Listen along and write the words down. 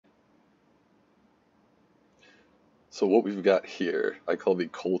So what we've got here, I call the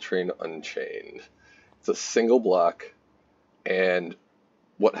CoalTrain Unchained. It's a single block, and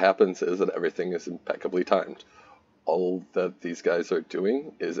what happens is that everything is impeccably timed. All that these guys are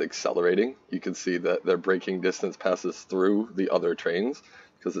doing is accelerating. You can see that their braking distance passes through the other trains.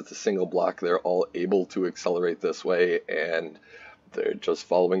 Because it's a single block, they're all able to accelerate this way, and they're just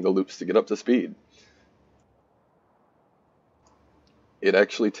following the loops to get up to speed. It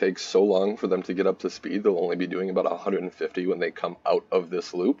actually takes so long for them to get up to speed, they'll only be doing about 150 when they come out of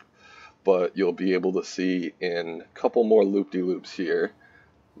this loop. But you'll be able to see in a couple more loop-de-loops here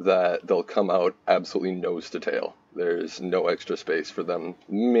that they'll come out absolutely nose to tail. There's no extra space for them,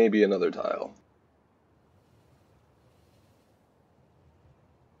 maybe another tile.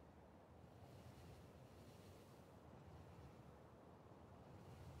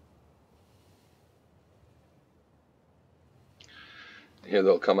 Here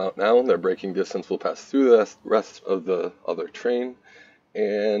they'll come out now, their braking distance will pass through the rest of the other train,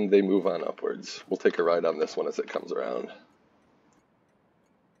 and they move on upwards. We'll take a ride on this one as it comes around.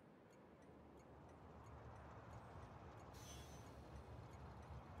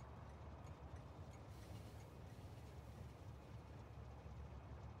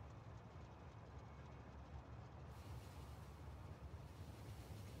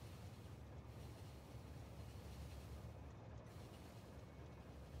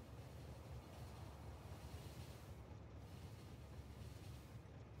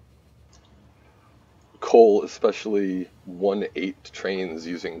 Coal, especially 1/8 trains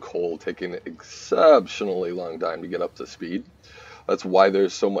using coal, taking an exceptionally long time to get up to speed. That's why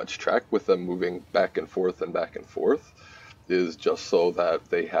there's so much track with them moving back and forth and back and forth, is just so that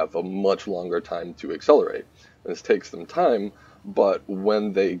they have a much longer time to accelerate. This takes them time, but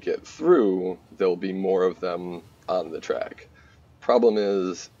when they get through, there'll be more of them on the track. Problem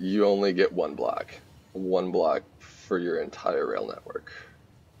is, you only get one block for your entire rail network.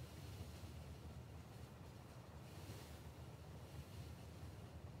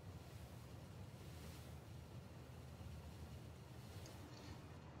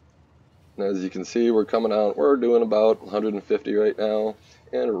 As you can see, we're coming out, we're doing about 150 right now,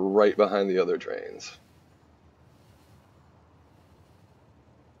 and right behind the other trains.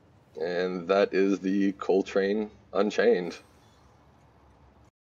 And that is the CoalTrain Unchained.